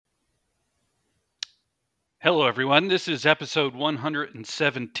Hello, everyone. This is episode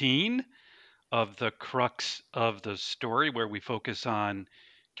 117 of The Crux of the Story, where we focus on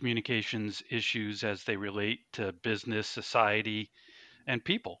communications issues as they relate to business, society, and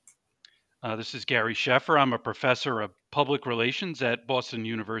people. This is Gary Sheffer. I'm a professor of public relations at Boston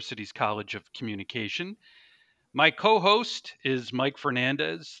University's College of Communication. My co host is Mike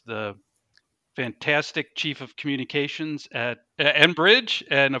Fernandez, the fantastic chief of communications at Enbridge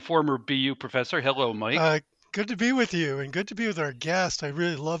and a former BU professor. Hello, Mike. Uh, Good to be with you and good to be with our guest. I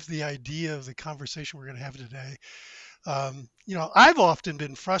really love the idea of the conversation we're going to have today. I've often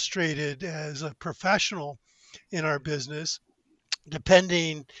been frustrated as a professional in our business,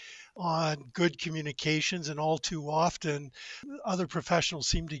 depending on good communications, and all too often, other professionals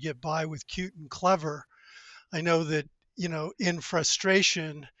seem to get by with cute and clever. I know that, in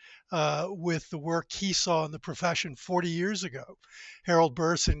frustration with the work he saw in the profession 40 years ago, Harold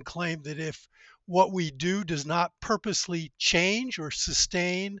Burson claimed that if what we do does not purposely change or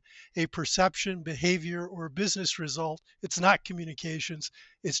sustain a perception, behavior, or business result, it's not communications,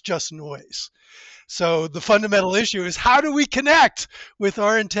 it's just noise. So the fundamental issue is, how do we connect with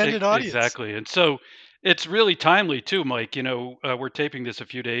our intended audience? Exactly. And so it's really timely too, Mike. We're taping this a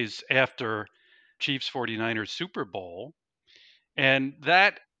few days after Chiefs 49ers Super Bowl, and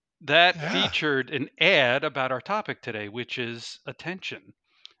that Yeah. featured an ad about our topic today, which is attention.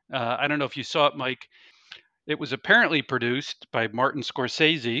 I don't know if you saw it, Mike. It was apparently produced by Martin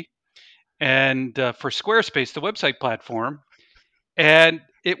Scorsese and for Squarespace, the website platform, and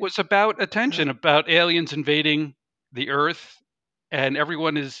it was about Yeah. attention, about aliens invading the Earth, and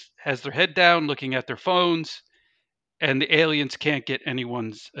everyone is has their head down looking at their phones, and the aliens can't get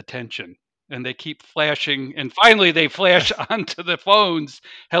anyone's attention. And they keep flashing, and finally they flash onto the phones.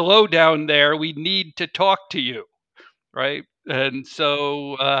 Hello down there, we need to talk to you, right? And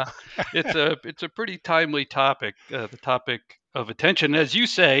so it's a pretty timely topic, the topic of attention. As you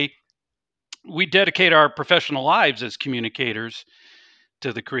say, we dedicate our professional lives as communicators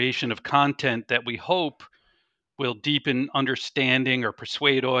to the creation of content that we hope will deepen understanding or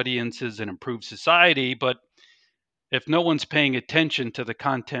persuade audiences and improve society. But if no one's paying attention to the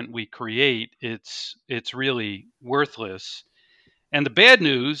content we create, it's really worthless. And the bad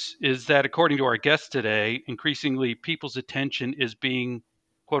news is that, according to our guest today, increasingly people's attention is being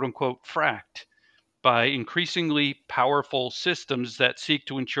quote unquote fracked by increasingly powerful systems that seek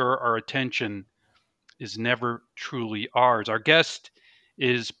to ensure our attention is never truly ours. Our guest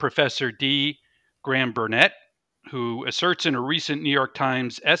is Professor D. Graham Burnett, who asserts in a recent New York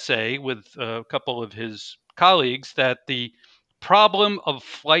Times essay with a couple of his colleagues that the problem of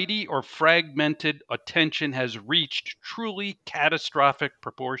flighty or fragmented attention has reached truly catastrophic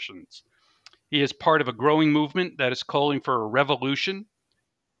proportions. He is part of a growing movement that is calling for a revolution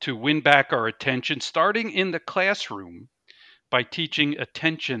to win back our attention, starting in the classroom by teaching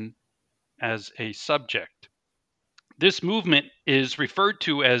attention as a subject. This movement is referred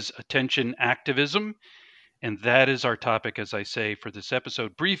to as attention activism, and that is our topic, as I say, for this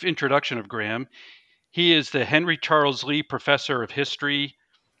episode. Brief introduction of Graham. He is the Henry Charles Lee Professor of History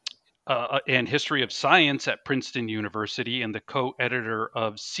and History of Science at Princeton University and the co editor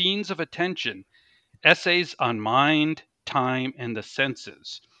of Scenes of Attention: Essays on Mind, Time, and the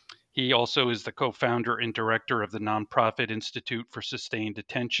Senses. He also is the co founder and director of the nonprofit Institute for Sustained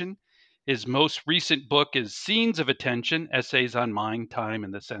Attention. His most recent book is Scenes of Attention: Essays on Mind, Time,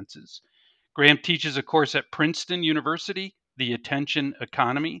 and the Senses. Graham teaches a course at Princeton University, The Attention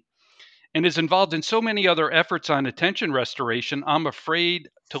Economy, and is involved in so many other efforts on attention restoration, I'm afraid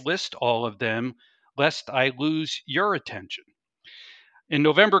to list all of them lest I lose your attention. In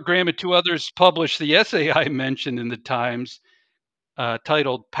November, Graham and two others published the essay I mentioned in the Times,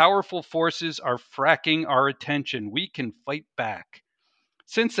 titled Powerful Forces Are Fracking Our Attention. We Can Fight Back.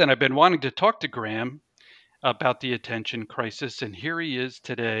 Since then, I've been wanting to talk to Graham about the attention crisis, and here he is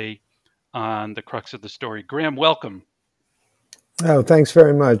today on the crux of the story. Graham, welcome. Oh, thanks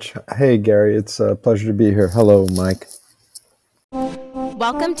very much. Hey, Gary, it's a pleasure to be here. Hello, Mike.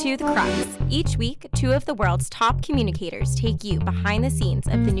 Welcome to The Crux. Each week, two of the world's top communicators take you behind the scenes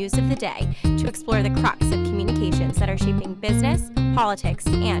of the news of the day to explore the crux of communications that are shaping business, politics,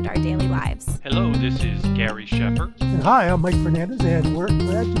 and our daily lives. Hello, this is Gary Sheffer. And hi, I'm Mike Fernandez, and we're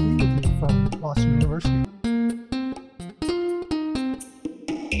glad to be with you from Boston University.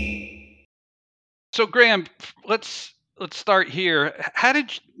 So, Graham, let's start here. How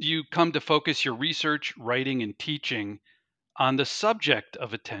did you come to focus your research, writing, and teaching on the subject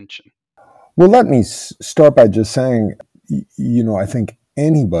of attention? Well, let me start by just saying, I think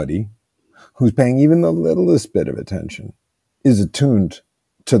anybody who's paying even the littlest bit of attention is attuned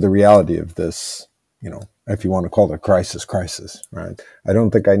to the reality of this, if you want to call it crisis, right? I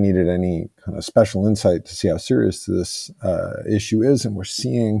don't think I needed any kind of special insight to see how serious this issue is. And we're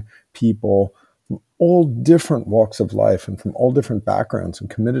seeing people from all different walks of life and from all different backgrounds and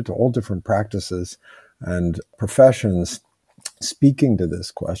committed to all different practices and professions speaking to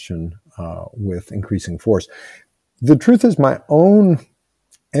this question with increasing force. The truth is, my own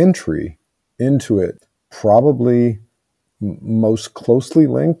entry into it probably most closely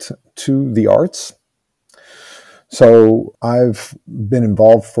linked to the arts. So I've been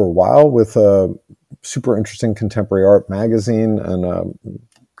involved for a while with a super interesting contemporary art magazine and a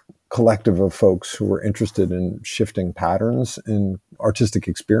collective of folks who were interested in shifting patterns in artistic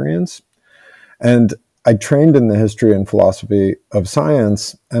experience. And I trained in the history and philosophy of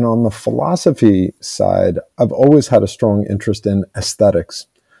science. And on the philosophy side, I've always had a strong interest in aesthetics.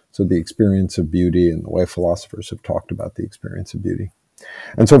 So the experience of beauty and the way philosophers have talked about the experience of beauty.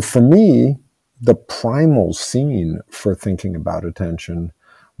 And so for me, the primal scene for thinking about attention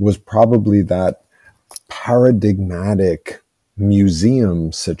was probably that paradigmatic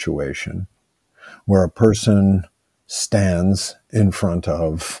museum situation where a person stands in front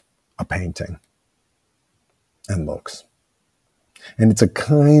of a painting and looks. And it's a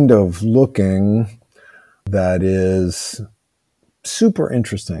kind of looking that is super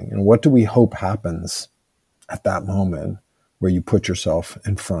interesting. And what do we hope happens at that moment where you put yourself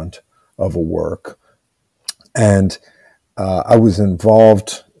in front of a work? And I was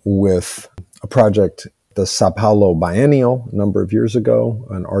involved with a project, the Sao Paulo Biennial, a number of years ago,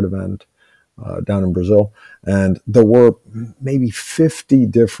 an art event down in Brazil. And there were maybe 50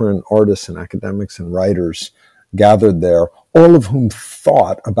 different artists and academics and writers gathered there, all of whom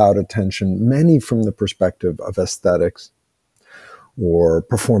thought about attention, many from the perspective of aesthetics or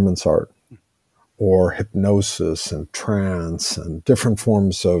performance art or hypnosis and trance and different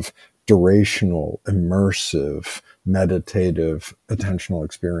forms of durational, immersive, meditative, attentional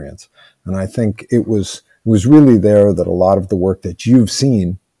experience. And I think it was really there that a lot of the work that you've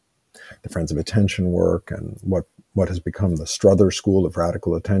seen, the Friends of Attention work and what has become the Strother School of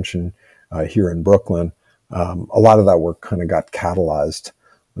Radical Attention here in Brooklyn, a lot of that work kind of got catalyzed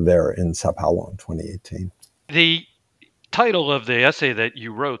there in Sao Paulo in 2018. The title of the essay that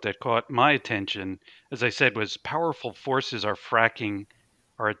you wrote that caught my attention, as I said, was "Powerful Forces Are Fracking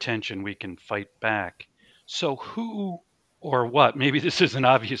Our Attention, We Can Fight Back." So who or what, maybe this is an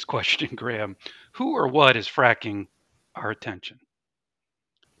obvious question, Graham, who or what is fracking our attention?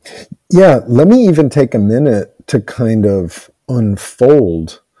 Yeah, let me even take a minute to kind of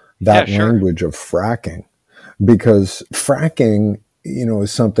unfold that language of fracking, because fracking,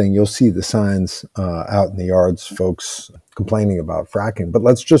 is something you'll see the signs out in the yards, folks complaining about fracking. But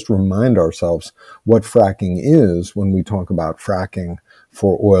let's just remind ourselves what fracking is when we talk about fracking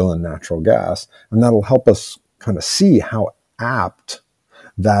for oil and natural gas. And that'll help us kind of see how apt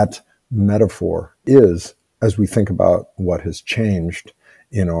that metaphor is as we think about what has changed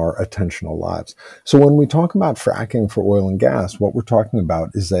in our attentional lives. So when we talk about fracking for oil and gas, what we're talking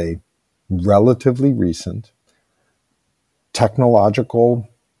about is a relatively recent technological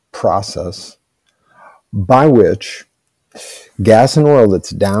process by which gas and oil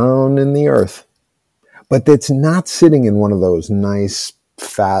that's down in the earth, but that's not sitting in one of those nice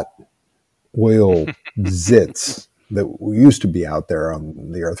fat oil zits that used to be out there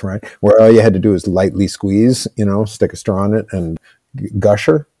on the earth, right? Where all you had to do is lightly squeeze, stick a straw in it and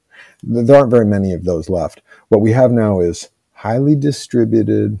gusher. There aren't very many of those left. What we have now is highly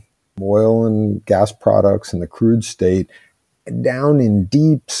distributed oil and gas products in the crude state down in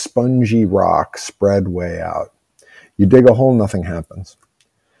deep, spongy rock spread way out. You dig a hole, nothing happens.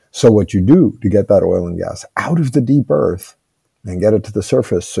 So what you do to get that oil and gas out of the deep earth and get it to the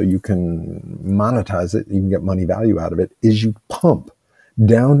surface so you can monetize it, you can get money value out of it, is you pump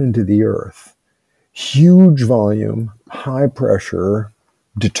down into the earth huge volume, high pressure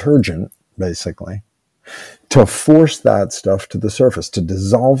detergent, basically, to force that stuff to the surface, to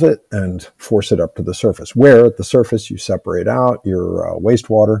dissolve it and force it up to the surface, where at the surface you separate out your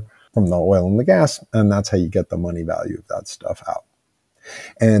wastewater from the oil and the gas, and that's how you get the money value of that stuff out.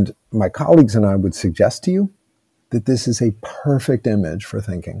 And my colleagues and I would suggest to you that this is a perfect image for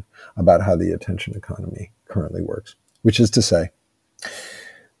thinking about how the attention economy currently works, which is to say,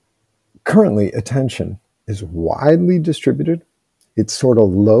 currently attention is widely distributed. It's sort of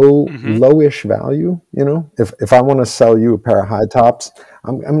lowish value. If I want to sell you a pair of high tops,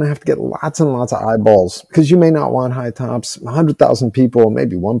 I'm going to have to get lots and lots of eyeballs, because you may not want high tops. 100,000 people,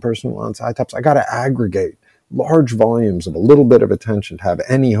 maybe one person wants high tops. I got to aggregate large volumes of a little bit of attention to have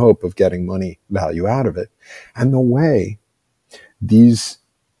any hope of getting money value out of it. And the way these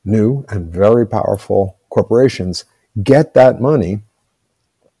new and very powerful corporations get that money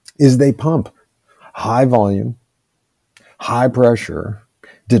is they pump high volume, high pressure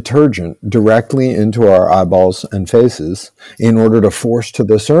detergent directly into our eyeballs and faces in order to force to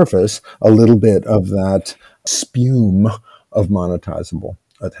the surface a little bit of that spume of monetizable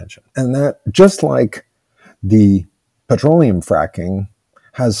attention. And that, just like the petroleum fracking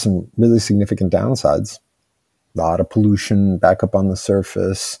has some really significant downsides, a lot of pollution back up on the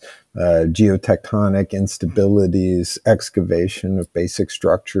surface, geotectonic instabilities, excavation of basic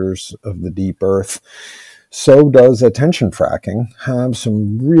structures of the deep earth. So does attention fracking have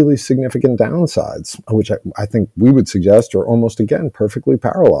some really significant downsides, which I think we would suggest are almost, again, perfectly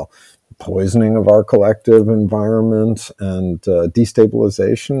parallel. Poisoning of our collective environment and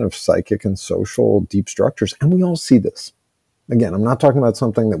destabilization of psychic and social deep structures. And we all see this. Again, I'm not talking about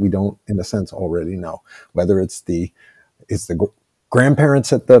something that we don't, in a sense, already know. Whether it's the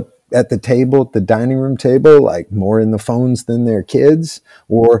grandparents at the table, at the dining room table, like more in the phones than their kids,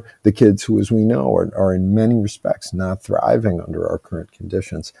 or the kids who, as we know, are in many respects not thriving under our current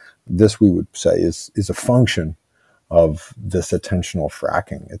conditions. This, we would say, is a function of this attentional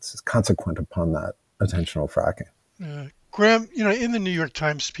fracking. It's consequent upon that attentional fracking. Graham, in the New York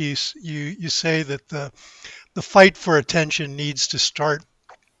Times piece, you say that the fight for attention needs to start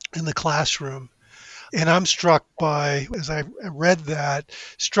in the classroom. And I'm struck by, as I read that,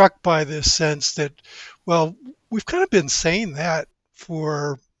 struck by this sense that, well, we've kind of been saying that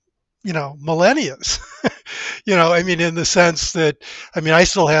for, millennia. In the sense that, I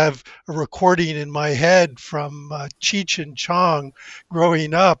still have a recording in my head from Cheech and Chong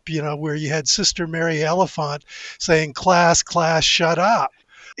growing up, where you had Sister Mary Elephant saying, class, shut up.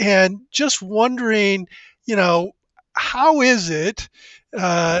 And just wondering, how is it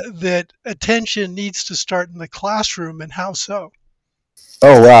that attention needs to start in the classroom, and how so?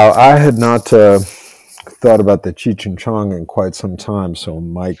 Oh, wow. I had not thought about the Cheech and Chong in quite some time. So,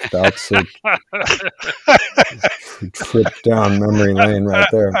 Mike, that's a trip down memory lane right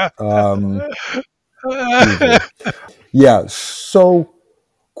there. Yeah, so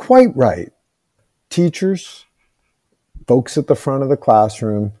quite right. Teachers, folks at the front of the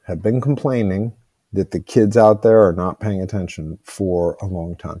classroom have been complaining that the kids out there are not paying attention for a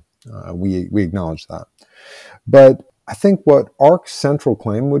long time. We acknowledge that. But I think what our central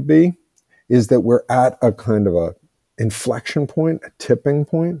claim would be is that we're at a kind of a inflection point, a tipping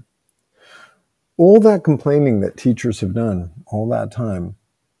point. All that complaining that teachers have done all that time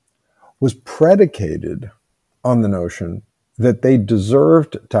was predicated on the notion that they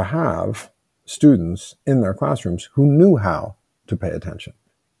deserved to have students in their classrooms who knew how to pay attention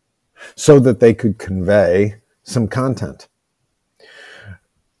so that they could convey some content.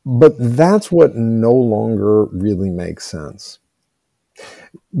 But that's what no longer really makes sense.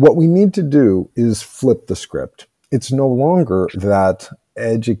 What we need to do is flip the script. It's no longer that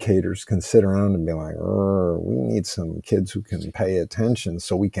educators can sit around and be like, we need some kids who can pay attention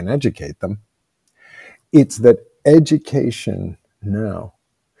so we can educate them. It's that education now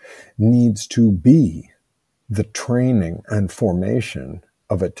needs to be the training and formation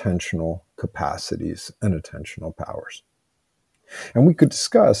of attentional capacities and attentional powers. And we could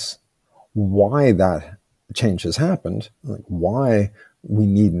discuss why that change has happened, like why we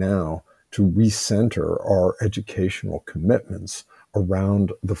need now to recenter our educational commitments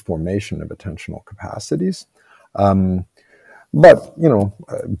around the formation of attentional capacities. But,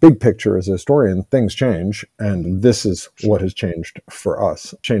 big picture as a historian, things change, and this is what has changed for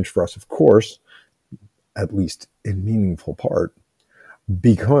us. Changed for us, of course, at least in meaningful part,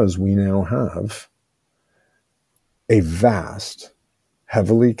 because we now have a vast,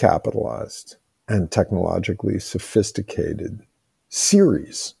 heavily capitalized, and technologically sophisticated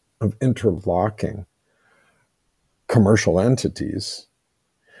series of interlocking commercial entities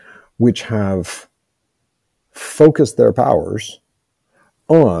which have focused their powers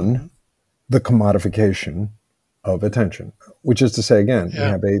on the commodification of attention, which is to say, again, we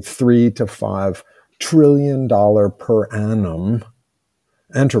have a $3 to $5 trillion per annum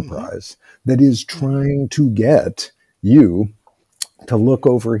enterprise that is trying to get you to look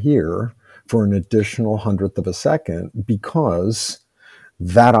over here for an additional 100th of a second because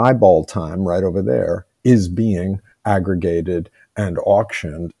that eyeball time right over there is being aggregated and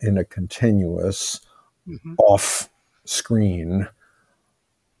auctioned in a continuous off-screen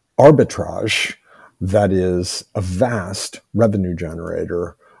arbitrage that is a vast revenue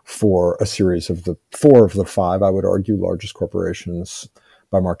generator for a series of the 4 of the 5, I would argue, largest corporations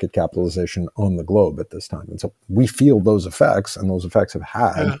by market capitalization on the globe at this time. And so we feel those effects, and those effects have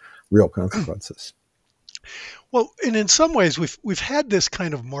had real consequences. Well, and in some ways, we've had this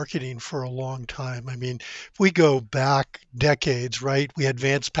kind of marketing for a long time. I mean, if we go back decades, right? We had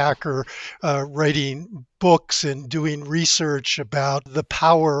Vance Packer writing books and doing research about the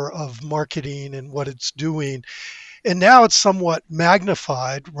power of marketing and what it's doing. And now it's somewhat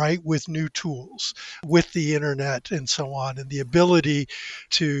magnified, right, with new tools, with the internet and so on, and the ability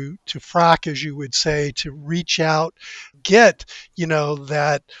to frack, as you would say, to reach out, get,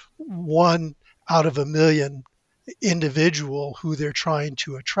 that one out of a million individual who they're trying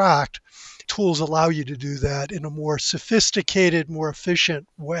to attract. Tools allow you to do that in a more sophisticated, more efficient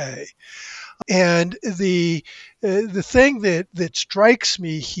way. And the thing that strikes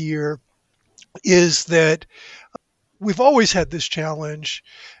me here is that we've always had this challenge.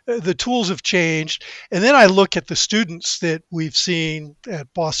 The tools have changed. And then I look at the students that we've seen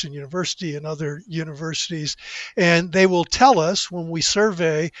at Boston University and other universities, and they will tell us when we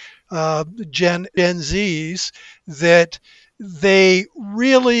survey Gen Zs that they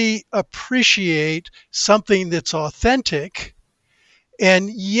really appreciate something that's authentic, and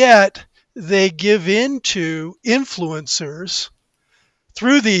yet they give in to influencers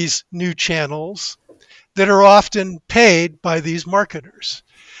through these new channels that are often paid by these marketers.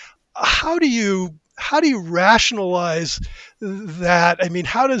 How do you rationalize that? I mean,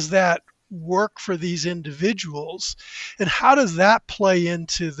 how does that work for these individuals, and how does that play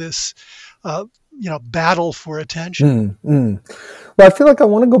into this battle for attention? Well, I feel like I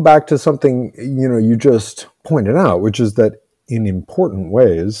want to go back to something you just pointed out, which is that in important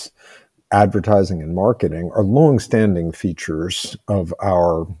ways, advertising and marketing are long-standing features of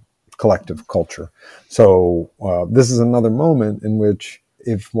our collective culture. So this is another moment in which,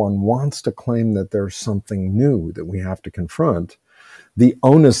 if one wants to claim that there's something new that we have to confront, the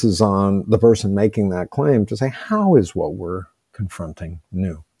onus is on the person making that claim to say, how is what we're confronting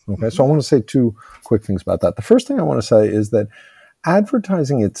new? Okay, so I want to say two quick things about that. The first thing I want to say is that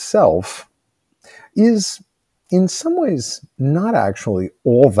advertising itself is in some ways not actually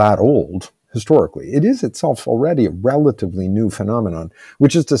all that old historically. It is itself already a relatively new phenomenon,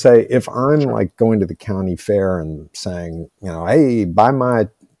 which is to say, if I'm like going to the county fair and saying, hey, buy my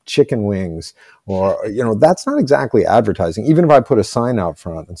chicken wings, or, that's not exactly advertising. Even if I put a sign out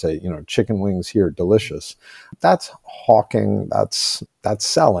front and say, chicken wings here, delicious, that's hawking, that's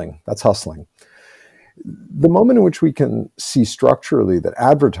selling, that's hustling. The moment in which we can see structurally that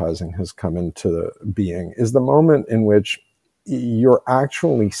advertising has come into being is the moment in which you're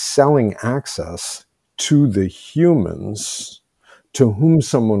actually selling access to the humans to whom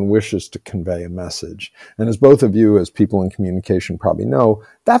someone wishes to convey a message. And as both of you, as people in communication, probably know,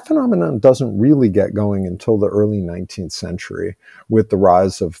 that phenomenon doesn't really get going until the early 19th century with the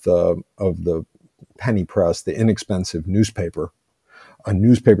rise of the penny press, the inexpensive newspaper, a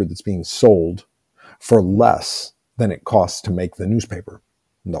newspaper that's being sold for less than it costs to make the newspaper.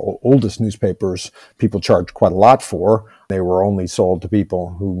 The oldest newspapers people charged quite a lot for. They were only sold to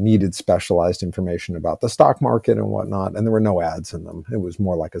people who needed specialized information about the stock market and whatnot, and there were no ads in them. It was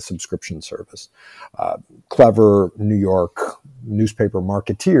more like a subscription service. Clever New York newspaper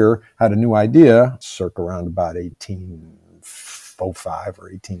marketeer had a new idea circa around about 1805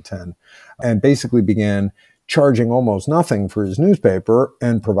 or 1810, and basically began charging almost nothing for his newspaper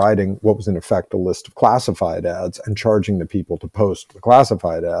and providing what was in effect a list of classified ads and charging the people to post the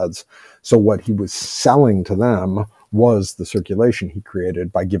classified ads. So what he was selling to them was the circulation he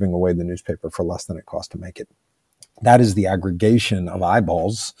created by giving away the newspaper for less than it cost to make it. That is the aggregation of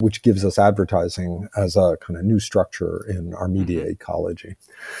eyeballs, which gives us advertising as a kind of new structure in our media ecology.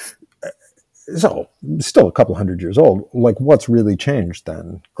 So still a couple hundred years old. Like, what's really changed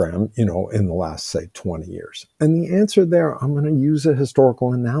then, Graham, in the last, say, 20 years? And the answer there, I'm going to use a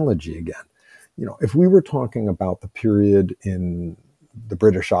historical analogy again. If we were talking about the period in the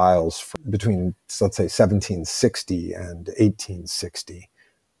British Isles between, let's say, 1760 and 1860,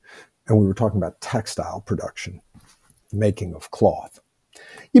 and we were talking about textile production, making of cloth,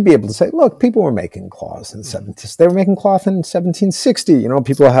 you'd be able to say, look, people were making cloths in the 70s. They were making cloth in 1760.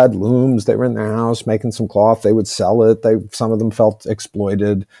 People had looms. They were in their house making some cloth. They would sell it. Some of them felt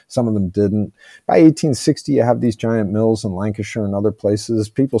exploited. Some of them didn't. By 1860, you have these giant mills in Lancashire and other places.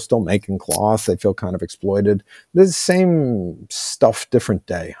 People still making cloth. They feel kind of exploited. The same stuff, different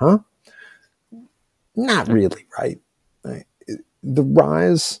day, huh? Not really, right? The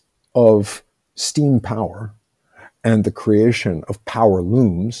rise of steam power and the creation of power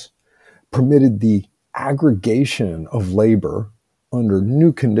looms permitted the aggregation of labor under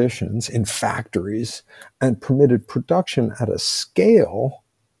new conditions in factories and permitted production at a scale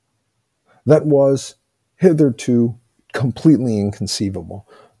that was hitherto completely inconceivable.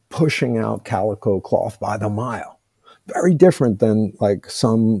 pushing out calico cloth by the mile. Very different than like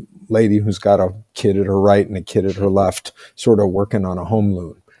some lady who's got a kid at her right and a kid at her left, sort of working on a home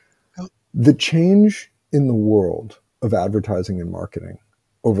loom. The change in the world of advertising and marketing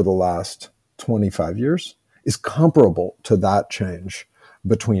over the last 25 years is comparable to that change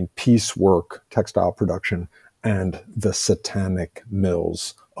between piecework textile production and the satanic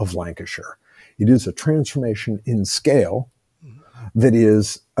mills of Lancashire. It is a transformation in scale that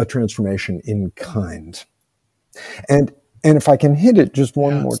is a transformation in kind. And if I can hit it just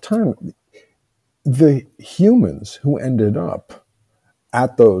one more time, the humans who ended up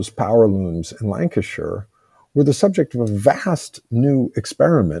at those power looms in Lancashire were the subject of a vast new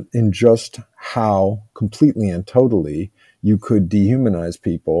experiment in just how completely and totally you could dehumanize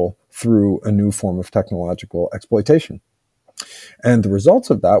people through a new form of technological exploitation. And the results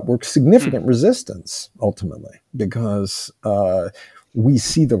of that were significant resistance, ultimately, because we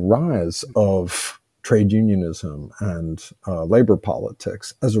see the rise of trade unionism and labor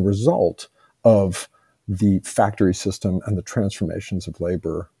politics as a result of the factory system and the transformations of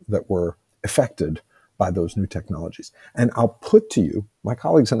labor that were effected by those new technologies. And I'll put to you, my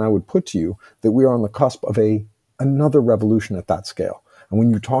colleagues and I would put to you, that we are on the cusp of another revolution at that scale. And when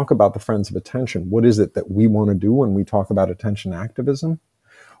you talk about the Friends of Attention, what is it that we want to do when we talk about attention activism?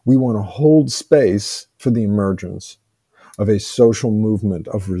 We want to hold space for the emergence of a social movement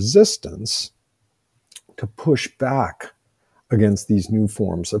of resistance to push back against these new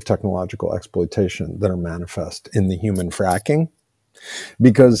forms of technological exploitation that are manifest in the human fracking,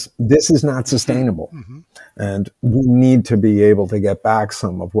 because this is not sustainable. And we need to be able to get back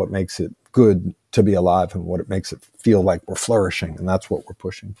some of what makes it good to be alive and what it makes it feel like we're flourishing. And that's what we're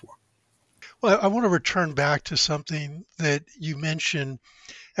pushing for. Well, I want to return back to something that you mentioned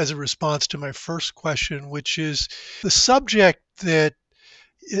as a response to my first question, which is the subject that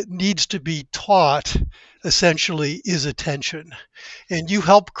it needs to be taught essentially is attention. And you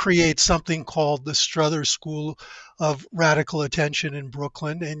help create something called the Struthers School of Radical Attention in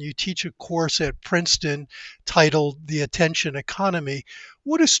Brooklyn, and you teach a course at Princeton titled The Attention Economy.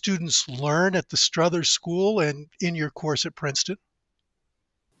 What do students learn at the Struthers School and in your course at Princeton?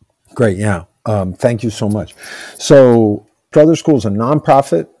 Great, yeah. Thank you so much. So Struthers School is a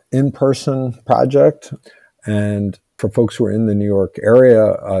nonprofit in-person project, and for folks who are in the New York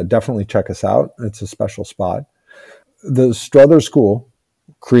area, definitely check us out. It's a special spot. The Struthers School,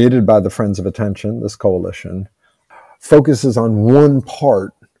 created by the Friends of Attention, this coalition, focuses on one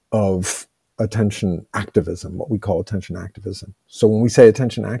part of attention activism, what we call attention activism. So when we say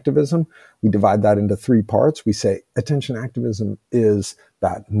attention activism, we divide that into three parts. We say attention activism is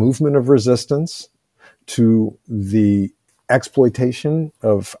that movement of resistance to the exploitation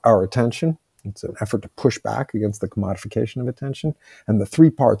of our attention. It's an effort to push back against the commodification of attention. And the three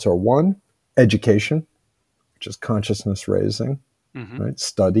parts are: one, education, which is consciousness raising, right?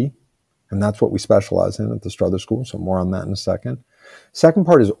 Study. And that's what we specialize in at the Struthers School. So more on that in a second. Second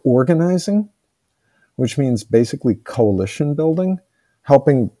part is organizing, which means basically coalition building,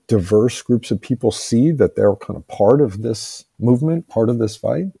 helping diverse groups of people see that they're kind of part of this movement, part of this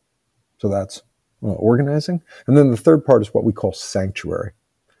fight. So that's organizing. And then the third part is what we call sanctuary,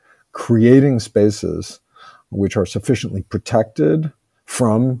 creating spaces which are sufficiently protected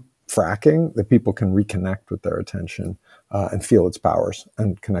from fracking that people can reconnect with their attention and feel its powers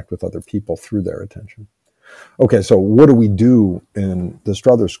and connect with other people through their attention. Okay, so what do we do in the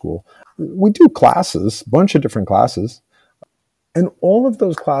Struthers School? We do classes, a bunch of different classes, and all of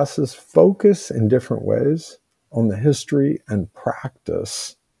those classes focus in different ways on the history and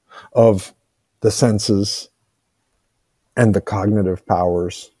practice of the senses and the cognitive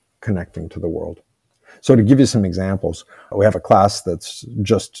powers connecting to the world. So to give you some examples, we have a class that's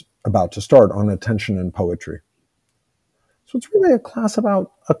just about to start on attention and poetry. So it's really a class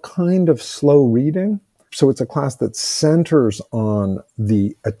about a kind of slow reading. So it's a class that centers on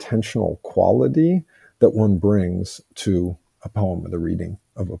the attentional quality that one brings to a poem or the reading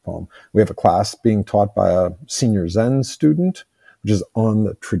of a poem. We have a class being taught by a senior Zen student, which is on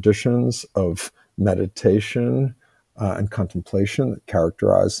the traditions of meditation and contemplation that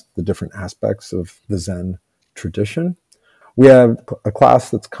characterize the different aspects of the Zen tradition. We have a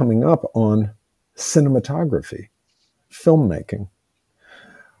class that's coming up on cinematography, filmmaking.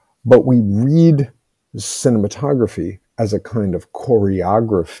 But we read cinematography as a kind of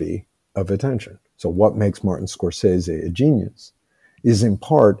choreography of attention. So what makes Martin Scorsese a genius is in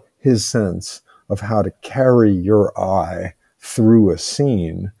part his sense of how to carry your eye through a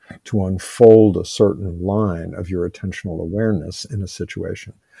scene to unfold a certain line of your attentional awareness in a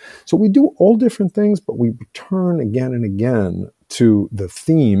situation. So we do all different things, but we return again and again to the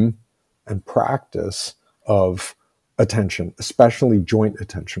theme and practice of attention, especially joint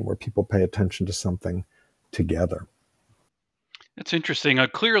attention, where people pay attention to something together. It's interesting.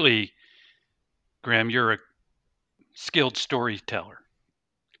 Clearly, Graham, you're a skilled storyteller,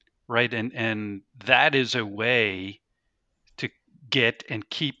 right? And that is a way to get and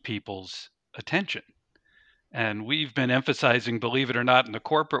keep people's attention. And we've been emphasizing, believe it or not, in the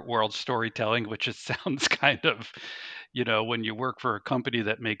corporate world, storytelling, which it sounds kind of, when you work for a company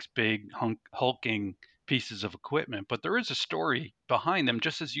that makes big, hulking pieces of equipment. But there is a story behind them,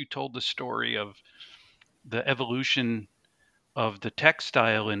 just as you told the story of the evolution of the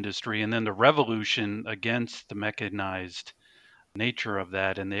textile industry and then the revolution against the mechanized nature of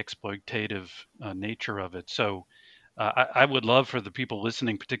that and the exploitative nature of it. So I would love for the people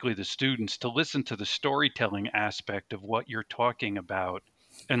listening, particularly the students, to listen to the storytelling aspect of what you're talking about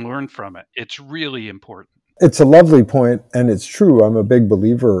and learn from it. It's really important. It's a lovely point, and it's true. I'm a big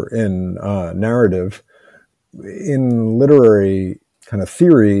believer in narrative. In literary kind of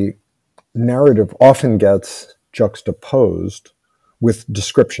theory, narrative often gets juxtaposed with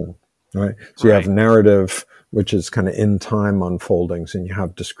description, right? So you have Right. narrative, which is kind of in time unfoldings, and you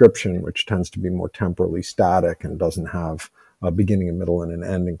have description, which tends to be more temporally static and doesn't have a beginning, a middle, and an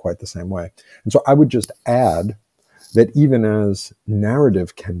end in quite the same way. And so I would just add that even as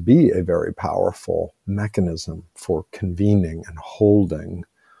narrative can be a very powerful mechanism for convening and holding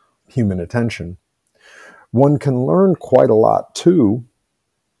human attention, one can learn quite a lot too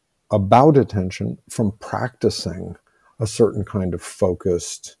about attention from practicing a certain kind of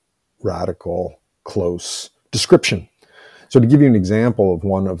focused, radical, close description. So, to give you an example of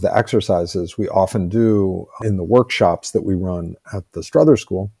one of the exercises we often do in the workshops that we run at the Strother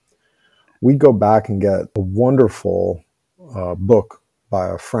School, we go back and get a wonderful book by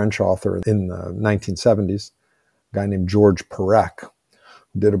a French author in the 1970s, a guy named Georges Perec,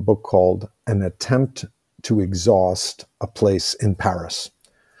 who did a book called An Attempt to Exhaust a Place in Paris.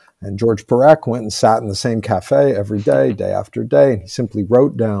 And Georges Perec went and sat in the same cafe every day, day after day, and he simply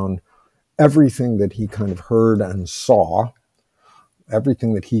wrote down everything that he kind of heard and saw,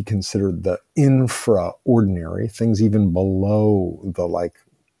 everything that he considered the infra-ordinary, things even below the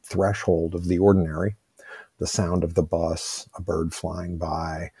threshold of the ordinary, the sound of the bus, a bird flying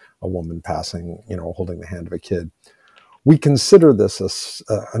by, a woman passing, holding the hand of a kid. We consider this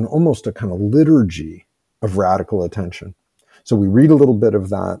an almost a kind of liturgy of radical attention. So we read a little bit of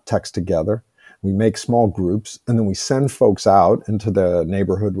that text together, we make small groups, and then we send folks out into the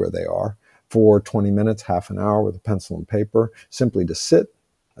neighborhood where they are for 20 minutes, half an hour with a pencil and paper, simply to sit,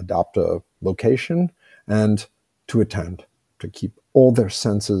 adopt a location, and to attend, to keep all their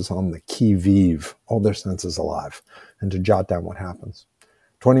senses on the qui vive, all their senses alive, and to jot down what happens.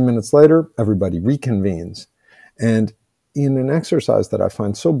 20 minutes later, everybody reconvenes. And in an exercise that I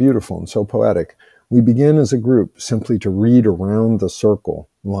find so beautiful and so poetic, we begin as a group simply to read around the circle,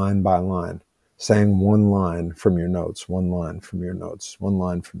 line by line, saying one line from your notes, one line from your notes, one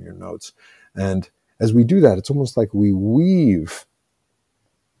line from your notes. And as we do that, it's almost like we weave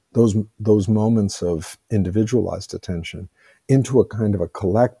those moments of individualized attention into a kind of a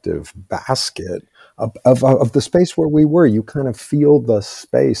collective basket of the space where we were. You kind of feel the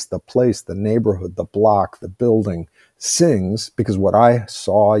space, the place, the neighborhood, the block, the building sings, because what I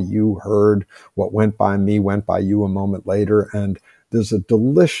saw, you heard, what went by me went by you a moment later. And there's a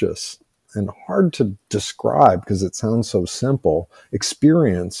delicious and hard to describe, because it sounds so simple,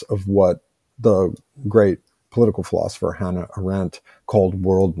 experience of what the great political philosopher Hannah Arendt called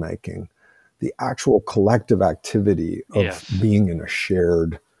world making, the actual collective activity of Yes. being in a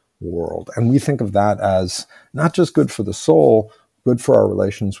shared world. And we think of that as not just good for the soul, good for our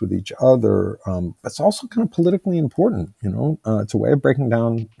relations with each other, but it's also kind of politically important. It's a way of breaking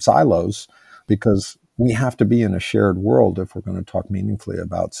down silos, because we have to be in a shared world if we're going to talk meaningfully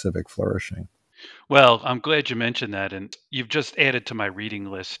about civic flourishing. Well, I'm glad you mentioned that. And you've just added to my reading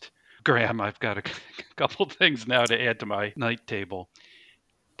list. Graham, I've got a couple things now to add to my night table.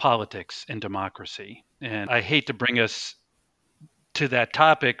 Politics and democracy. And I hate to bring us to that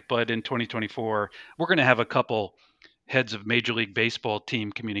topic, but in 2024, we're going to have a couple heads of Major League Baseball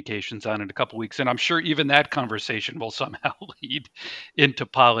team communications on in a couple weeks. And I'm sure even that conversation will somehow lead into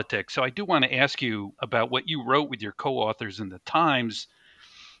politics. So I do want to ask you about what you wrote with your co authors in the Times,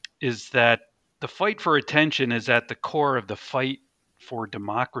 is that the fight for attention is at the core of the fight for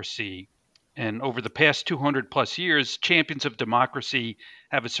democracy. And over the past 200 plus years, champions of democracy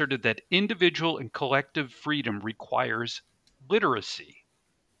have asserted that individual and collective freedom requires literacy.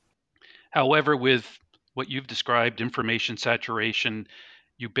 However, with what you've described, information saturation,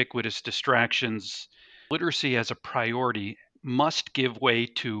 ubiquitous distractions, literacy as a priority must give way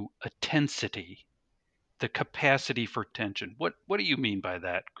to intensity, the capacity for tension. What do you mean by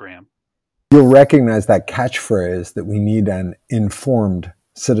that, Graham? You'll recognize that catchphrase that we need an informed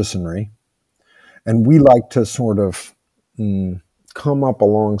citizenry. And we like to sort of come up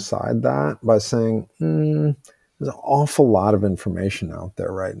alongside that by saying, there's an awful lot of information out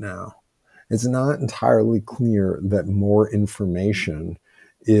there right now. It's not entirely clear that more information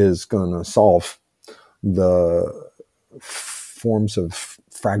is going to solve the forms of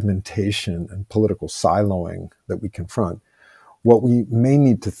fragmentation and political siloing that we confront. What we may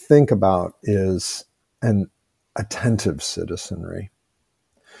need to think about is an attentive citizenry,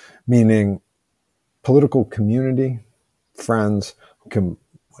 meaning political community, friends who can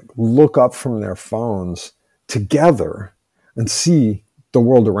look up from their phones together and see the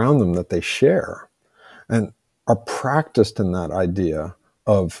world around them that they share and are practiced in that idea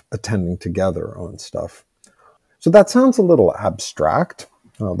of attending together on stuff. So that sounds a little abstract,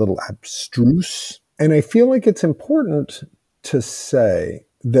 a little abstruse. And I feel like it's important to say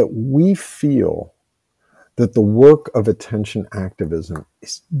that we feel that the work of attention activism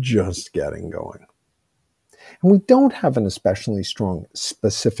is just getting going. And we don't have an especially strong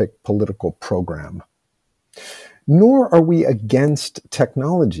specific political program, nor are we against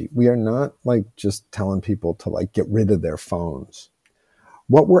technology. We are not just telling people to get rid of their phones.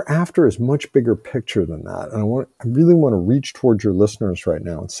 What we're after is much bigger picture than that. And I really want to reach towards your listeners right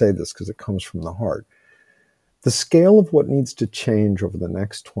now and say this because it comes from the heart. The scale of what needs to change over the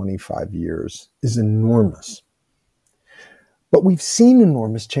next 25 years is enormous. But we've seen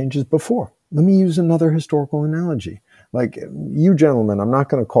enormous changes before. Let me use another historical analogy. You gentlemen, I'm not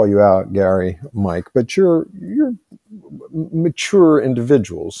going to call you out, Gary, Mike, but you're mature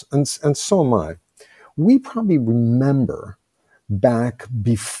individuals, and so am I. We probably remember back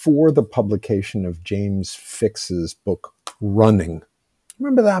before the publication of James Fix's book, Running.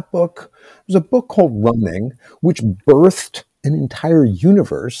 Remember that book? It was a book called Running, which birthed an entire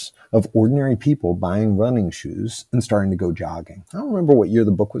universe of ordinary people buying running shoes and starting to go jogging. I don't remember what year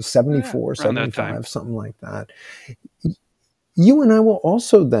the book was, 74, 75, something like that. You and I will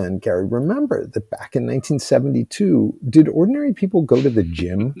also then, Gary, remember that back in 1972, did ordinary people go to the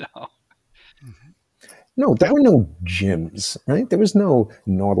gym? No. No, there were no gyms, right? There was no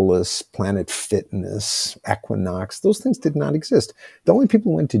Nautilus, Planet Fitness, Equinox. Those things did not exist. The only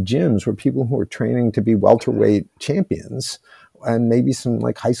people who went to gyms were people who were training to be welterweight champions and maybe some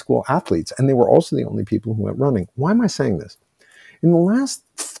high school athletes. And they were also the only people who went running. Why am I saying this? In the last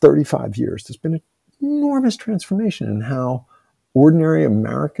 35 years, there's been an enormous transformation in how ordinary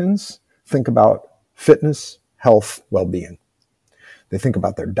Americans think about fitness, health, well-being. They think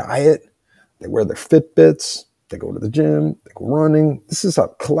about their diet. They wear their Fitbits, they go to the gym, they go running. This is a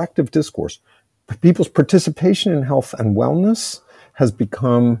collective discourse. People's participation in health and wellness has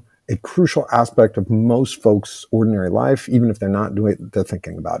become a crucial aspect of most folks' ordinary life, even if they're not doing it, they're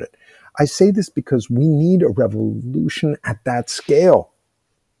thinking about it. I say this because we need a revolution at that scale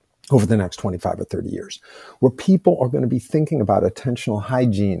over the next 25 or 30 years, where people are going to be thinking about attentional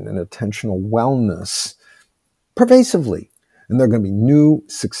hygiene and attentional wellness pervasively. And there are going to be new,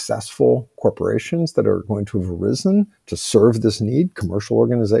 successful corporations that are going to have arisen to serve this need, commercial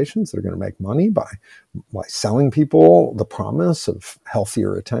organizations that are going to make money by selling people the promise of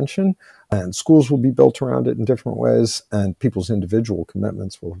healthier attention. And schools will be built around it in different ways, and people's individual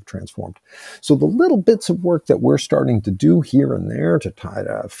commitments will have transformed. So the little bits of work that we're starting to do here and there to try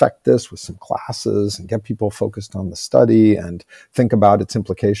to affect this with some classes and get people focused on the study and think about its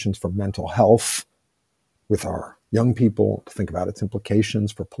implications for mental health with our young people, to think about its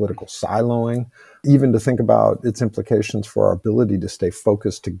implications for political siloing, even to think about its implications for our ability to stay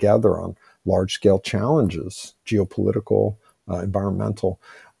focused together on large-scale challenges, geopolitical, environmental.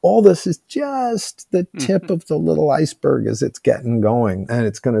 All this is just the tip of the little iceberg as it's getting going. And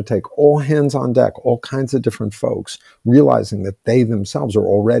it's going to take all hands on deck, all kinds of different folks, realizing that they themselves are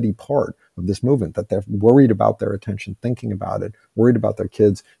already part of this movement, that they're worried about their attention, thinking about it, worried about their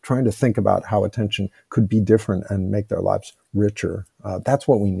kids, trying to think about how attention could be different and make their lives richer. That's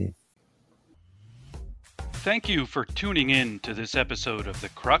what we need. Thank you for tuning in to this episode of The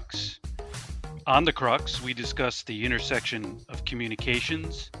Crux. On The Crux, we discuss the intersection of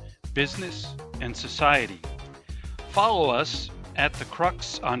communications, business, and society. Follow us at The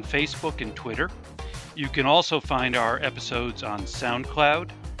Crux on Facebook and Twitter. You can also find our episodes on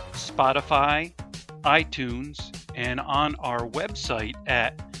SoundCloud, Spotify, iTunes, and on our website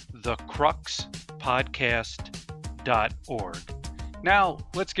at thecruxpodcast.org. Now,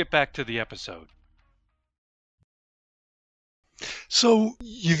 let's get back to the episode. So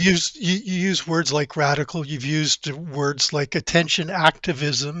you use words like radical, you've used words like attention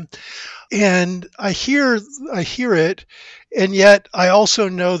activism, and I hear it, and yet I also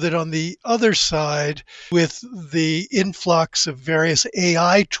know that on the other side, with the influx of various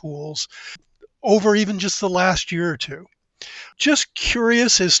AI tools over even just the last year or two, just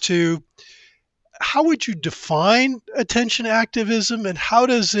curious as to how would you define attention activism, and how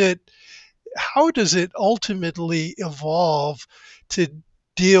does it ultimately evolve to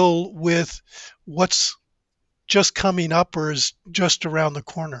deal with what's just coming up or is just around the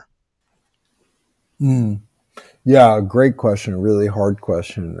corner? Mm. Yeah, great question, a really hard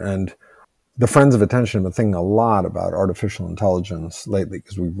question. And the Friends of Attention have been thinking a lot about artificial intelligence lately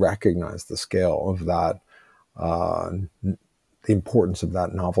because we recognize the scale of that, uh, the importance of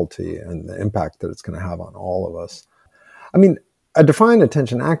that novelty and the impact that it's going to have on all of us. I mean, I define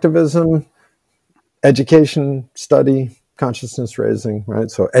attention activism, education, study, consciousness raising, right?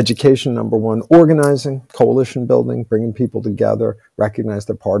 So education, number one, organizing, coalition building, bringing people together, recognize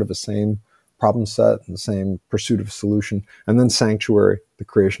they're part of the same problem set and the same pursuit of solution. And then sanctuary, the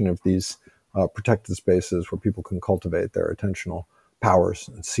creation of these protected spaces where people can cultivate their attentional powers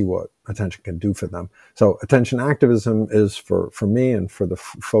and see what attention can do for them. So attention activism is for me and for the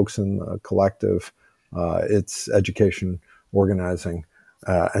folks in the collective, it's education, organizing,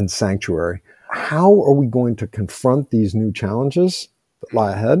 and sanctuary. How are we going to confront these new challenges that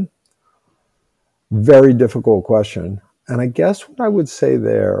lie ahead? Very difficult question. And I guess what I would say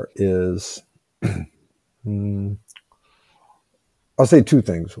there is I'll say two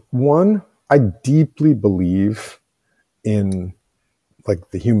things. One, I deeply believe in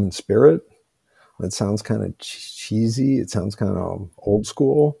like the human spirit. It sounds kind of cheesy. It sounds kind of old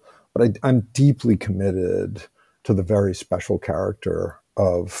school, but I'm deeply committed to the very special character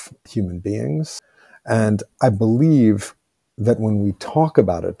of human beings. And I believe that when we talk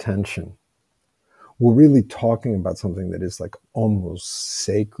about attention, we're really talking about something that is like almost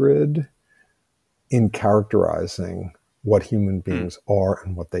sacred in characterizing what human Hmm. beings are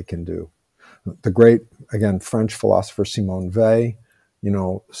and what they can do. The great, again, French philosopher Simone Weil,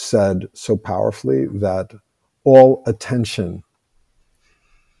 said so powerfully that all attention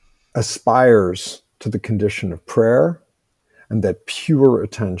aspires to the condition of prayer and that pure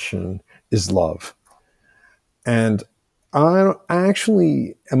attention is love. And I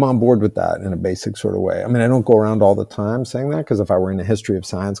actually am on board with that in a basic sort of way. I mean, I don't go around all the time saying that because if I were in a history of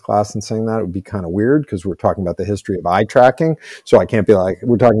science class and saying that, it would be kind of weird because we're talking about the history of eye tracking. So I can't be like,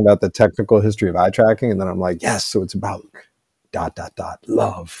 we're talking about the technical history of eye tracking. And then I'm like, yes, so it's about dot, dot, dot,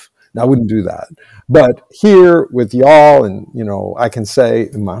 love. Now, I wouldn't do that. But here with y'all, and, I can say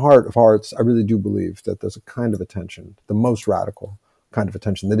in my heart of hearts, I really do believe that there's a kind of attention, the most radical kind of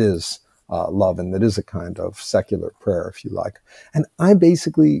attention that is love, and that is a kind of secular prayer, if you like. And I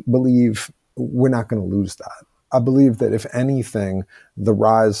basically believe we're not going to lose that. I believe that if anything, the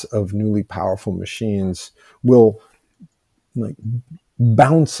rise of newly powerful machines will like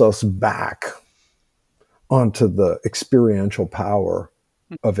bounce us back onto the experiential power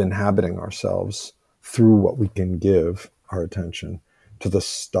of inhabiting ourselves through what we can give our attention to the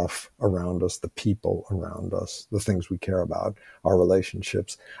stuff around us, the people around us, the things we care about, our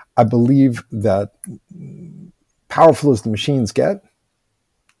relationships. I believe that powerful as the machines get,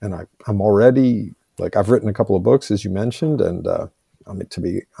 and I'm already, like, I've written a couple of books, as you mentioned, and I mean, to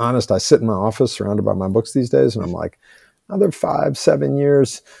be honest, I sit in my office surrounded by my books these days, and I'm like, another 5-7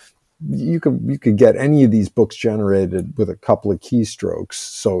 years, you could get any of these books generated with a couple of keystrokes.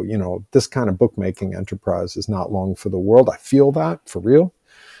 So, this kind of bookmaking enterprise is not long for the world. I feel that for real.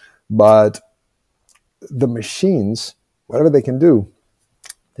 But the machines, whatever they can do,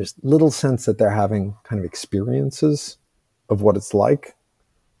 there's little sense that they're having kind of experiences of what it's like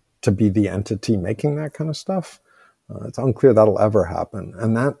to be the entity making that kind of stuff. It's unclear that'll ever happen.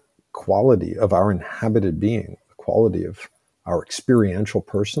 And that quality of our inhabited being, the quality of our experiential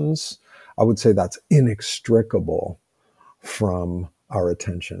persons, I would say that's inextricable from our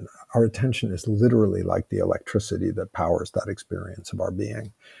attention. Our attention is literally like the electricity that powers that experience of our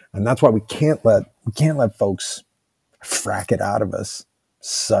being. And that's why we can't let folks frack it out of us,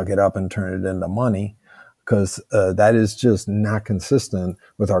 suck it up and turn it into money, because that is just not consistent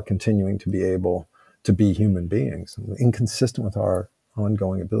with our continuing to be able to be human beings, inconsistent with our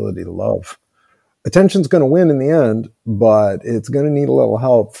ongoing ability to love. Attention's going to win in the end, but it's going to need a little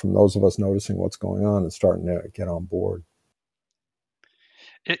help from those of us noticing what's going on and starting to get on board.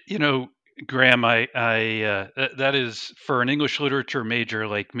 It, Graham, that is for an English literature major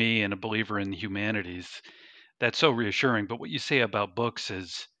like me and a believer in the humanities. That's so reassuring. But what you say about books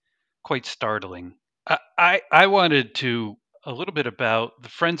is quite startling. I wanted to a little bit about the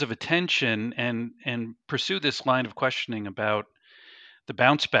friends of attention and pursue this line of questioning about the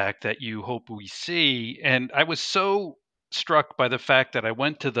bounce back that you hope we see. And I was so struck by the fact that I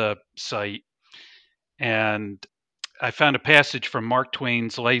went to the site and I found a passage from Mark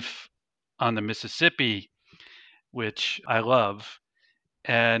Twain's Life on the Mississippi, which I love.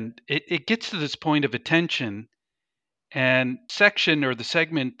 And it gets to this point of attention. And section or the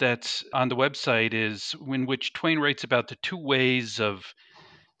segment that's on the website is in which Twain writes about the two ways of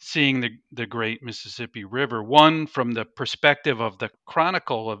seeing the great Mississippi River. One from the perspective of the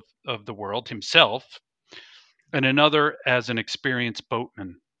chronicle of the world himself, and another as an experienced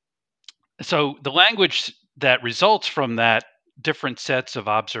boatman. So the language that results from that different sets of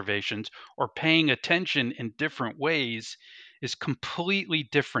observations or paying attention in different ways is completely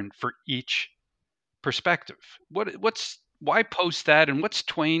different for each perspective. What's why post that, and what's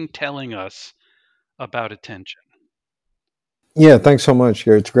Twain telling us about attention? Yeah, thanks so much,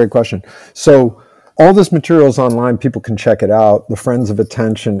 Gary. It's a great question. So all this material is online. People can check it out. The Friends of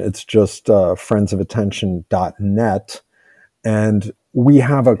Attention, it's just friendsofattention.net. And we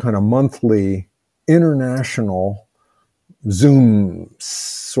have a kind of monthly international Zoom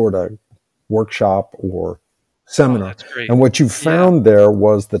sort of workshop or Oh, seminar. that's great. And what you Yeah. found there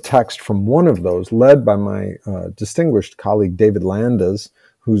was the text from one of those, led by my distinguished colleague, David Landes,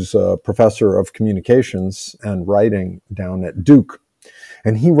 who's a professor of communications and writing down at Duke.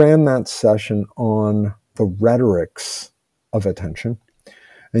 And he ran that session on the rhetorics of attention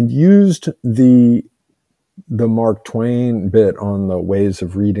and used the Mark Twain bit on the ways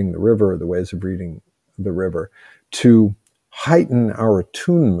of reading the river, to heighten our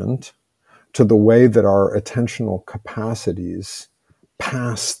attunement to the way that our attentional capacities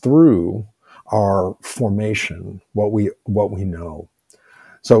pass through our formation, what we know.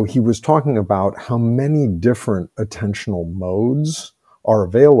 So he was talking about how many different attentional modes are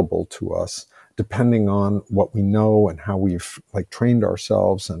available to us depending on what we know and how we've trained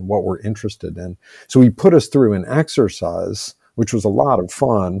ourselves and what we're interested in. So he put us through an exercise, which was a lot of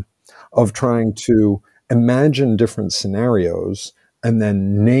fun, of trying to imagine different scenarios and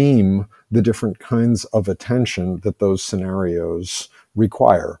then name the different kinds of attention that those scenarios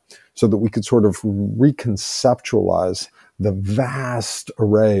require, so that we could sort of reconceptualize the vast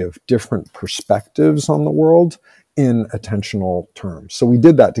array of different perspectives on the world in attentional terms. So we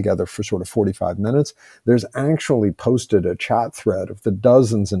did that together for sort of 45 minutes. There's actually posted a chat thread of the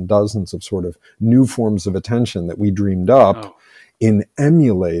dozens and dozens of sort of new forms of attention that we dreamed up Oh, in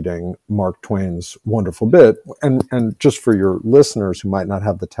emulating Mark Twain's wonderful bit. And just for your listeners who might not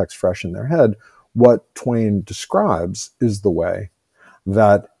have the text fresh in their head, what Twain describes is the way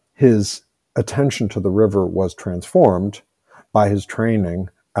that his attention to the river was transformed by his training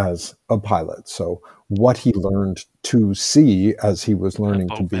as a pilot. So what he learned to see as he was a learning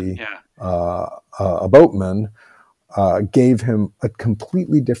to boatman. be Yeah. a boatman gave him a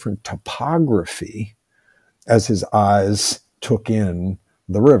completely different topography as his eyes took in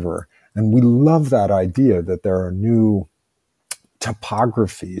the river. And we love that idea that there are new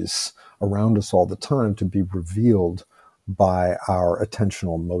topographies around us all the time to be revealed by our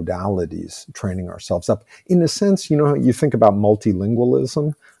attentional modalities, training ourselves up. In a sense, you know how you think about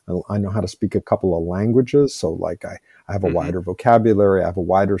multilingualism? I know how to speak a couple of languages, so I have a Hmm. wider vocabulary, I have a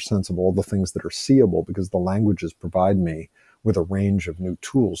wider sense of all the things that are seeable because the languages provide me with a range of new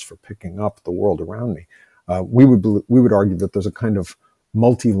tools for picking up the world around me. We would argue that there's a kind of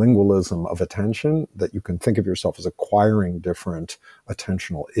multilingualism of attention, that you can think of yourself as acquiring different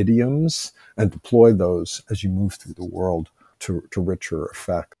attentional idioms and deploy those as you move through the world to richer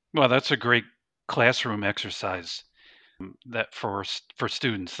effect. Well, that's a great classroom exercise that for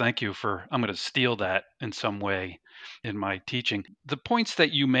students. Thank you for. I'm going to steal that in some way in my teaching. The points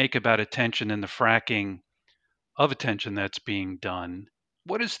that you make about attention and the fracking of attention that's being done.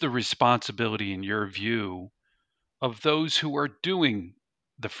 What is the responsibility, in your view, of those who are doing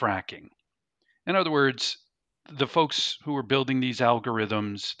the fracking? In other words, the folks who are building these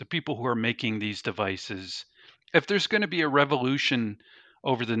algorithms, the people who are making these devices, if there's going to be a revolution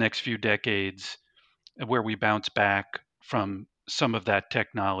over the next few decades where we bounce back from some of that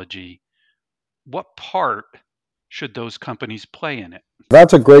technology, what part should those companies play in it?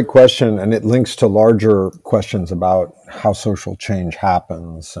 That's a great question, and it links to larger questions about how social change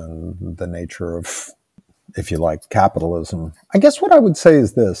happens and the nature of, if you like, capitalism. I guess what I would say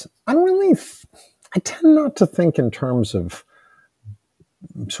is this: I tend not to think in terms of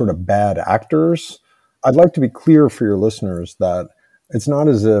sort of bad actors. I'd like to be clear for your listeners that it's not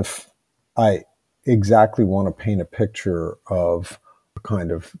as if I exactly want to paint a picture of a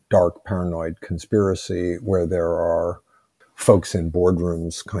kind of dark paranoid conspiracy where there are folks in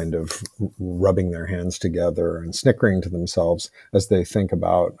boardrooms kind of rubbing their hands together and snickering to themselves as they think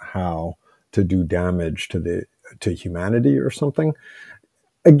about how to do damage to humanity or something.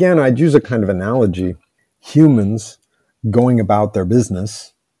 Again, I'd use a kind of analogy. Humans going about their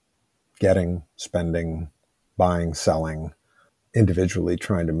business, getting, spending, buying, selling, individually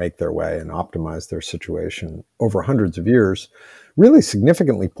trying to make their way and optimize their situation over hundreds of years, really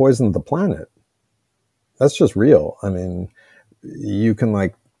significantly poisoned the planet. That's just real. I mean, you can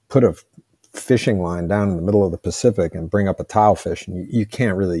like put a fishing line down in the middle of the Pacific and bring up a tilefish, and you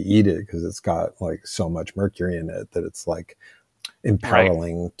can't really eat it because it's got like so much mercury in it that it's like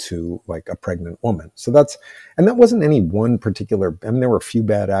imperiling to like a pregnant woman. So that wasn't any one particular, I mean, there were a few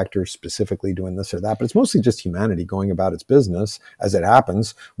bad actors specifically doing this or that, but it's mostly just humanity going about its business. As it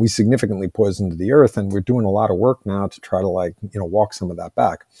happens, we significantly poisoned the earth, and we're doing a lot of work now to try to walk some of that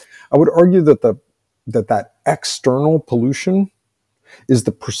back. I would argue that external pollution is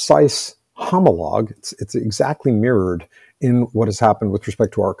the precise homologue. It's exactly mirrored in what has happened with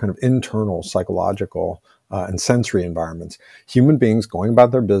respect to our kind of internal psychological and sensory environments. Human beings going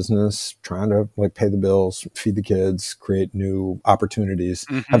about their business, trying to like pay the bills, feed the kids, create new opportunities,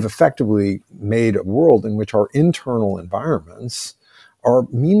 have effectively made a world in which our internal environments are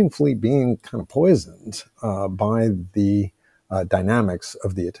meaningfully being kind of poisoned by the dynamics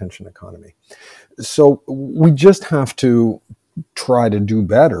of the attention economy. So we just have to try to do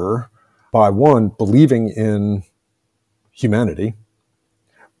better by, one, believing in humanity,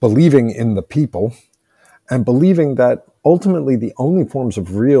 believing in the people, and believing that ultimately the only forms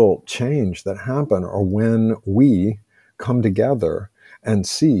of real change that happen are when we come together and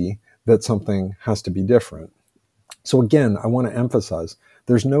see that something has to be different. So again, I want to emphasize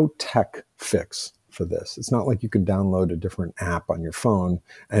there's no tech fix for this. It's not like you could download a different app on your phone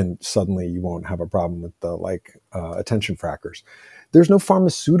and suddenly you won't have a problem with the attention frackers. There's no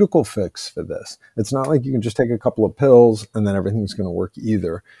pharmaceutical fix for this. It's not like you can just take a couple of pills and then everything's going to work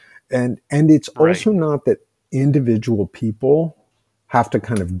either. And it's also not that individual people have to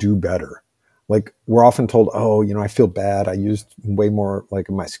kind of do better. Like we're often told, oh, I feel bad. I used way more like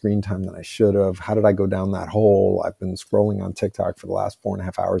my screen time than I should have. How did I go down that hole? I've been scrolling on TikTok for the last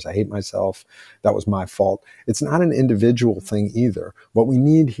 4.5 hours. I hate myself. That was my fault. It's not an individual thing either. What we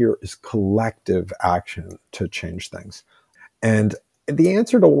need here is collective action to change things. And the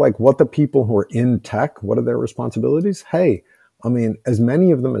answer to like what the people who are in tech, what are their responsibilities? Hey, I mean, as many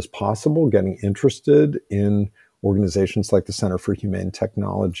of them as possible, getting interested in organizations like the Center for Humane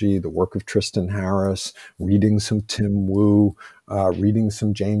Technology, the work of Tristan Harris, reading some Tim Wu, reading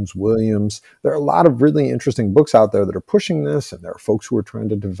some James Williams. There are a lot of really interesting books out there that are pushing this, and there are folks who are trying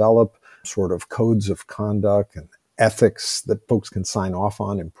to develop sort of codes of conduct and ethics that folks can sign off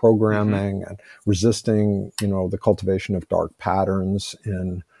on in programming and resisting, the cultivation of dark patterns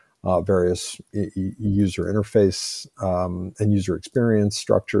in various user interface and user experience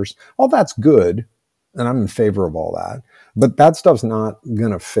structures. All that's good, and I'm in favor of all that. But that stuff's not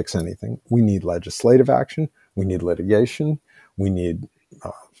going to fix anything. We need legislative action. We need litigation. We need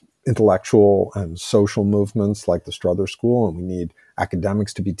intellectual and social movements like the Strother School, and we need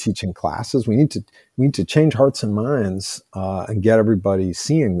academics to be teaching classes. We need to change hearts and minds and get everybody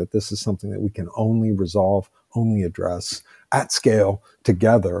seeing that this is something that we can only resolve, only address at scale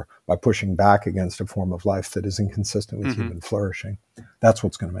together by pushing back against a form of life that is inconsistent with human flourishing. That's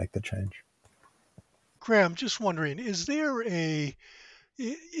what's going to make the change. Graham, just wondering, is there a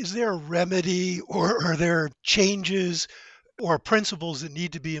remedy, or are there changes or principles that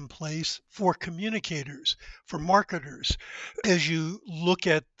need to be in place for communicators, for marketers, as you look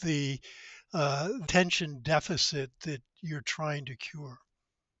at the attention deficit that you're trying to cure?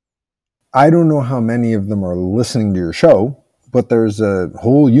 I don't know how many of them are listening to your show, but there's a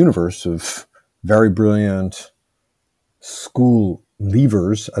whole universe of very brilliant school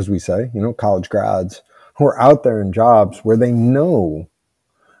leavers, as we say, college grads, who are out there in jobs where they know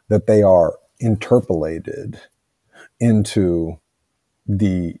that they are interpolated into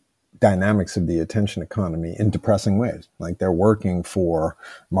the dynamics of the attention economy in depressing ways. Like they're working for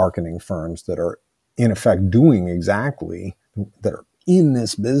marketing firms that are in effect doing exactly, that are in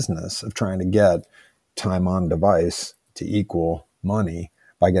this business of trying to get time on device to equal money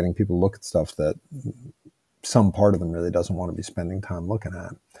by getting people to look at stuff that some part of them really doesn't want to be spending time looking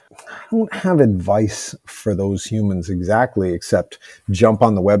at. I don't have advice for those humans exactly, except jump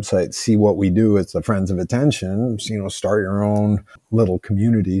on the website, see what we do. It's the Friends of Attention. Start your own little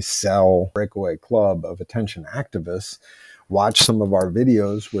community, cell, breakaway club of attention activists. Watch some of our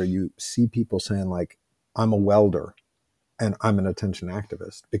videos where you see people saying like, I'm a welder and I'm an attention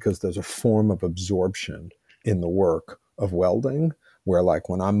activist, because there's a form of absorption in the work of welding, where like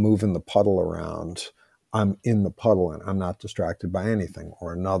when I'm moving the puddle around, I'm in the puddle and I'm not distracted by anything.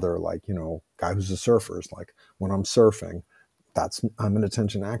 Or another, like, guy who's a surfer is like, when I'm surfing, I'm an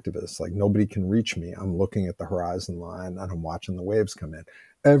attention activist. Like, nobody can reach me. I'm looking at the horizon line and I'm watching the waves come in.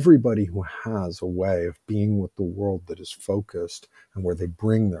 Everybody who has a way of being with the world that is focused and where they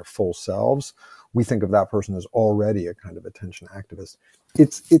bring their full selves, we think of that person as already a kind of attention activist.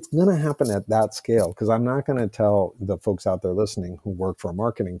 It's going to happen at that scale, because I'm not going to tell the folks out there listening who work for a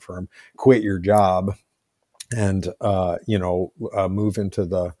marketing firm, quit your job and move into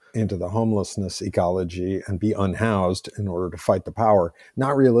the homelessness ecology and be unhoused in order to fight the power.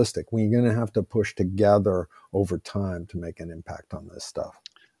 Not realistic. We're going to have to push together over time to make an impact on this stuff.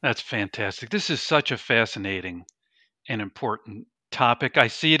 That's fantastic. This is such a fascinating and important topic. I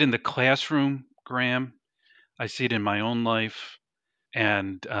see it in the classroom, Graham. I see it in my own life.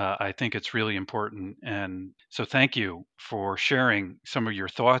 And I think it's really important. And so thank you for sharing some of your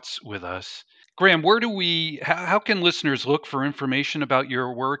thoughts with us. Graham, how can listeners look for information about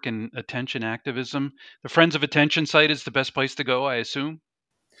your work and attention activism? The Friends of Attention site is the best place to go, I assume.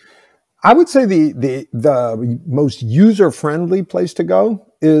 I would say the most user-friendly place to go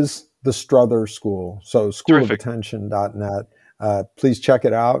is the Strother School. So schoolofattention.net. Please check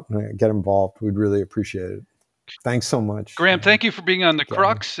it out and get involved. We'd really appreciate it. Thanks so much. Graham, thank you for being on The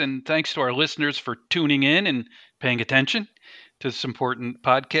Crux, and thanks to our listeners for tuning in and paying attention to this important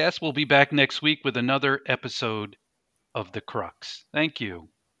podcast. We'll be back next week with another episode of The Crux. Thank you.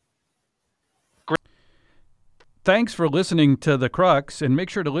 Thanks for listening to The Crux, and make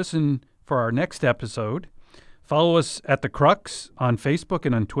sure to listen for our next episode. Follow us at The Crux on Facebook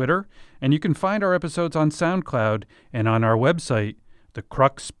and on Twitter, and you can find our episodes on SoundCloud and on our website,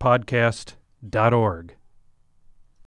 thecruxpodcast.org.